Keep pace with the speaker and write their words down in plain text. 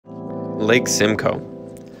Lake Simcoe.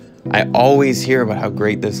 I always hear about how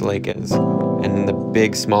great this lake is and the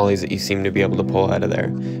big smallies that you seem to be able to pull out of there.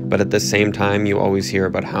 But at the same time, you always hear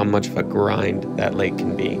about how much of a grind that lake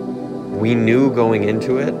can be. We knew going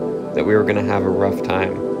into it that we were going to have a rough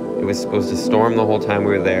time. It was supposed to storm the whole time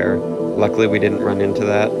we were there. Luckily, we didn't run into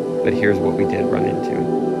that, but here's what we did run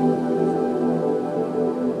into.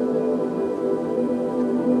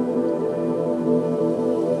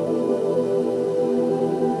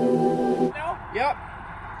 Yep.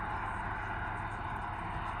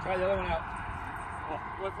 Try the other one out. Oh,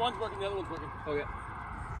 if one's working, the other one's working. Okay.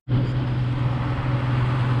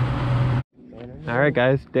 All right,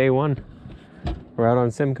 guys, day one. We're out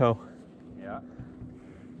on Simcoe. Yeah.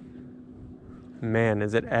 Man,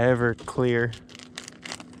 is it ever clear.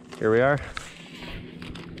 Here we are.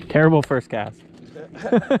 Terrible first cast.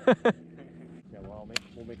 Yeah, well,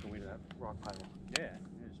 we'll make our way to that rock pile. Yeah,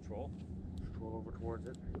 just troll. Troll over towards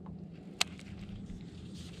it.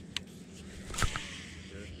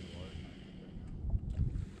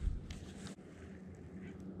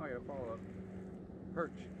 Oh, yeah, follow up.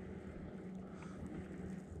 Perch.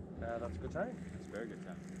 That's a good time. That's a very good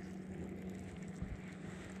time.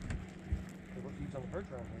 What feeds on the perch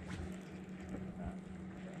around here?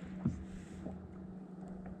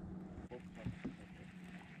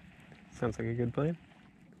 Sounds like a good plan.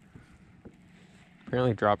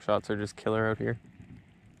 Apparently drop shots are just killer out here.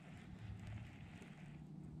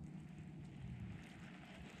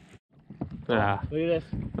 Ah. Look at this.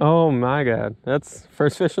 Oh my god. That's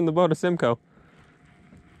first fish in the boat of Simcoe.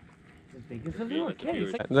 As big as a little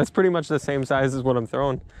kid. That's pretty much the same size as what I'm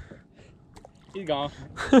throwing. He's gone.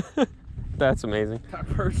 That's amazing. That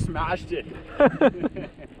perch smashed it.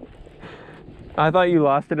 I thought you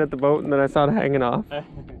lost it at the boat and then I saw it hanging off. It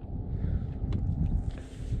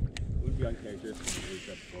would be uncharacteristic to lose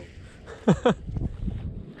that boat.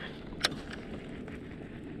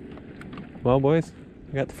 Well, boys,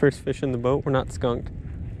 we got the first fish in the boat. We're not skunked.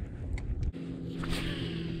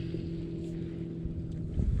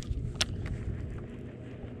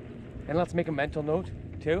 And let's make a mental note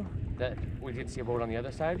too that we did see a boat on the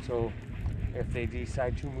other side, so if they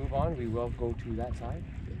decide to move on, we will go to that side.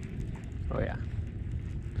 Oh yeah.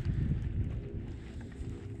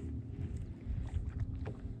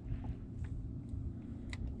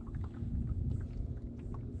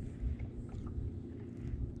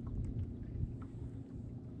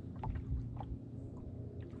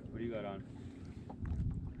 What do you got on?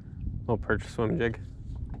 Little perch swim jig.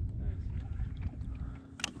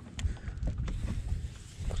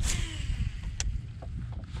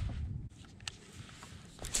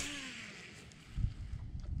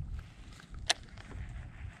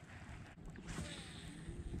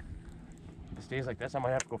 Days like this, I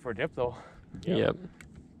might have to go for a dip though. Yep.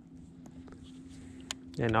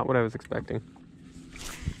 Yeah, not what I was expecting.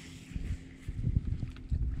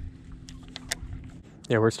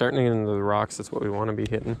 Yeah, we're starting to get into the rocks. That's what we want to be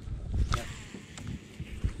hitting. Yeah.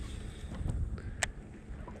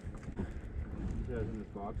 In this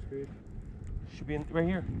box, Creed? Should be in, right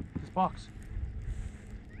here. This box.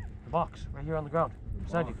 The box, right here on the ground.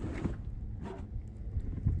 Beside you.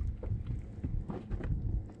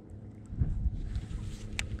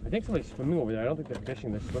 I think somebody's swimming over there. I don't think they're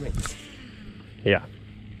fishing, they're swimming. Yeah.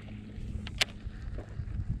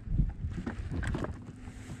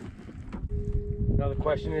 Now the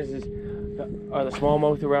question is are the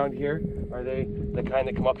smallmouth around here, are they the kind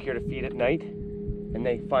that come up here to feed at night and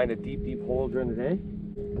they find a deep, deep hole during the day?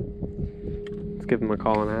 Let's give them a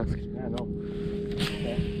call and ask. Yeah, no.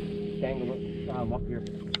 Okay. Dang, I'm up here.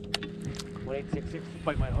 1866,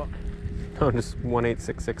 bite my hook. Oh, just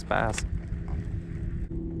 1866 bass.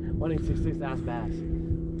 1866 ass bass.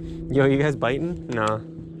 Yo, you guys biting? Nah,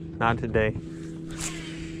 not today.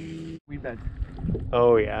 Weed bed.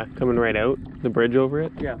 Oh yeah, coming right out the bridge over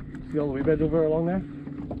it. Yeah, see all the weed beds over along there?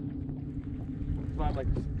 It's like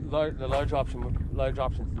the large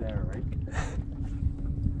option's there, right?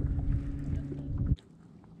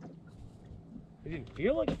 It didn't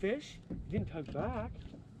feel like a fish. It didn't tug back.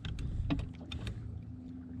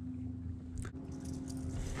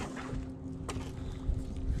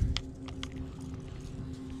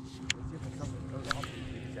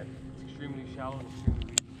 It's extremely shallow and extremely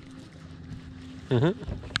weak. Mm-hmm.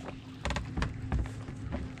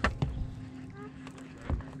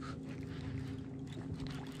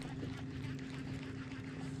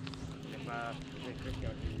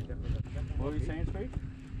 What were you saying, Spade?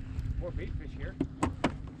 More bait fish here.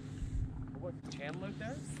 What's the channel out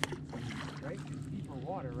there? Right? It's deeper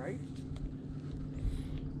water, right?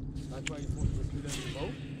 That's why you're supposed to go through the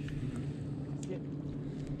boat. Sit.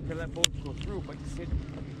 Because that boat go through, but you sit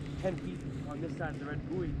 10 feet on this side of the red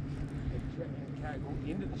buoy and can't go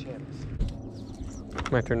into the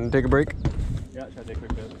channels. My turn to take a break. Yeah, should I take a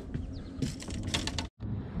quick bit?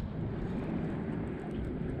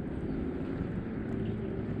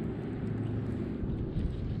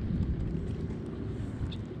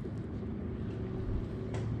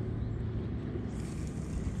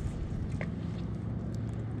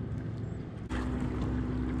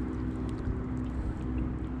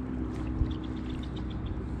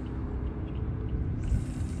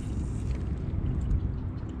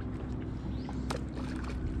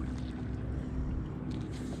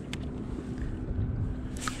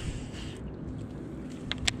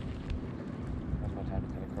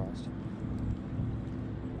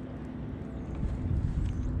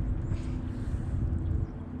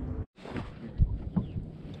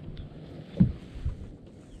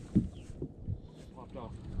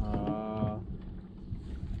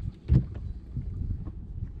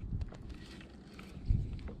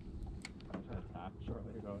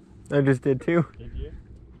 I just did too. Did you?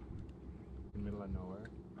 In the middle of nowhere.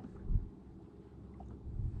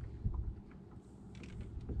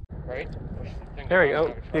 Right? There we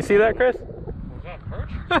go. You see that, Chris? Was that perch?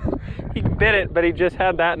 He bit it, but he just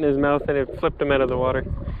had that in his mouth and it flipped him out of the water.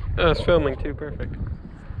 Oh, it's filming too, perfect.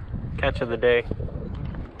 Catch of the day.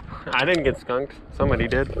 I didn't get skunked. Somebody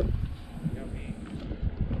did.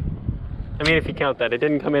 I mean, if you count that, it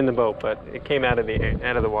didn't come in the boat, but it came out of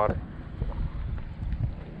the water.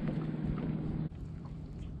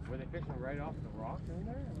 Were they fishing right off the rock in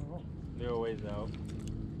there? I don't know. They were ways out.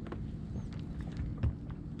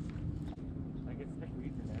 I get thick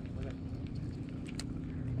weeds in there. Look at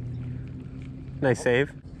Nice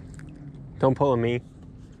save. Don't pull a me.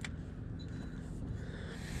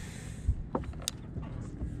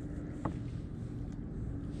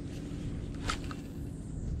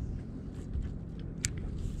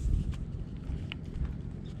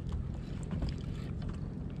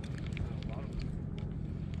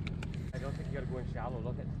 I don't think you gotta go in shallow.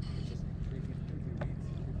 Look at it's just 3 feet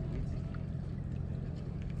weeds.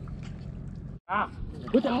 Ah!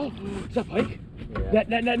 What the hell? Is that pike? Yeah.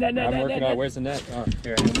 Net. I'm working on it. Where's the net? Oh,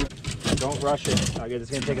 here. Don't rush it. Okay, this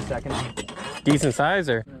is gonna take a second. Decent size,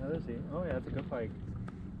 or? Let's see. Oh yeah, that's a good pike.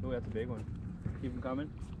 Oh, that's a big one. Keep them coming.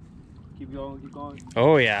 Keep going. Keep going.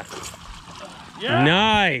 Oh yeah. Yeah.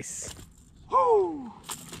 Nice. Woo!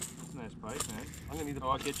 That's a nice pike, man. I'm gonna need the.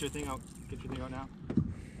 Oh, get your thing out. Get your thing out now.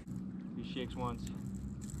 He shakes once.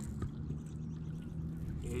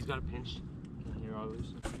 Yeah, he's got a pinch. Here, I'll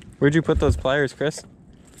loosen. Where'd you put those pliers, Chris?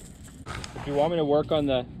 If you want me to work on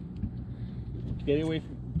the, get away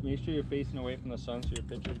from, make sure you're facing away from the sun so your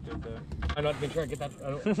picture's good there. I'm not gonna try to get that.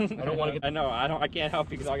 I don't want to get. I know. I can't help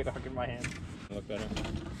you because I'll get stuck in my hand. Look better.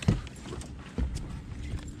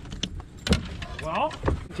 Well,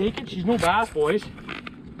 take it. She's no bass, boys,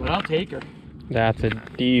 but I'll take her. That's a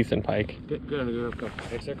decent pike. Good. Go.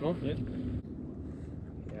 Next circle. Yeah.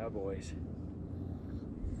 Yeah, boys.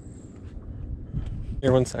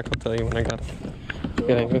 Here, 1 sec. I'll tell you when I got it.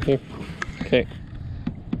 Get in with you. Okay.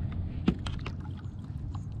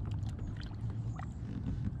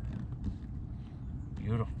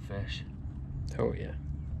 Beautiful fish. Oh yeah.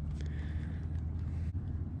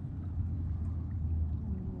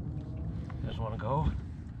 Just want to go.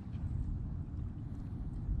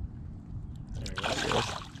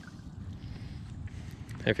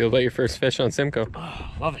 How you feel about your first fish on SIMCOE?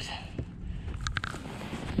 Oh, love it.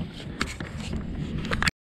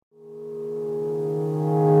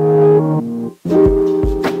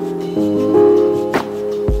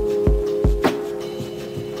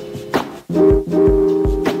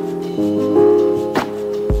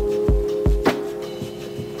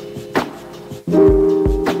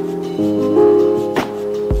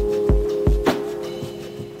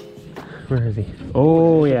 Where is he?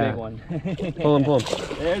 Oh There's a yeah. big one. Pull him.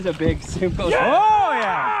 There's a big SIMCOE. Oh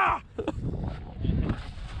yeah.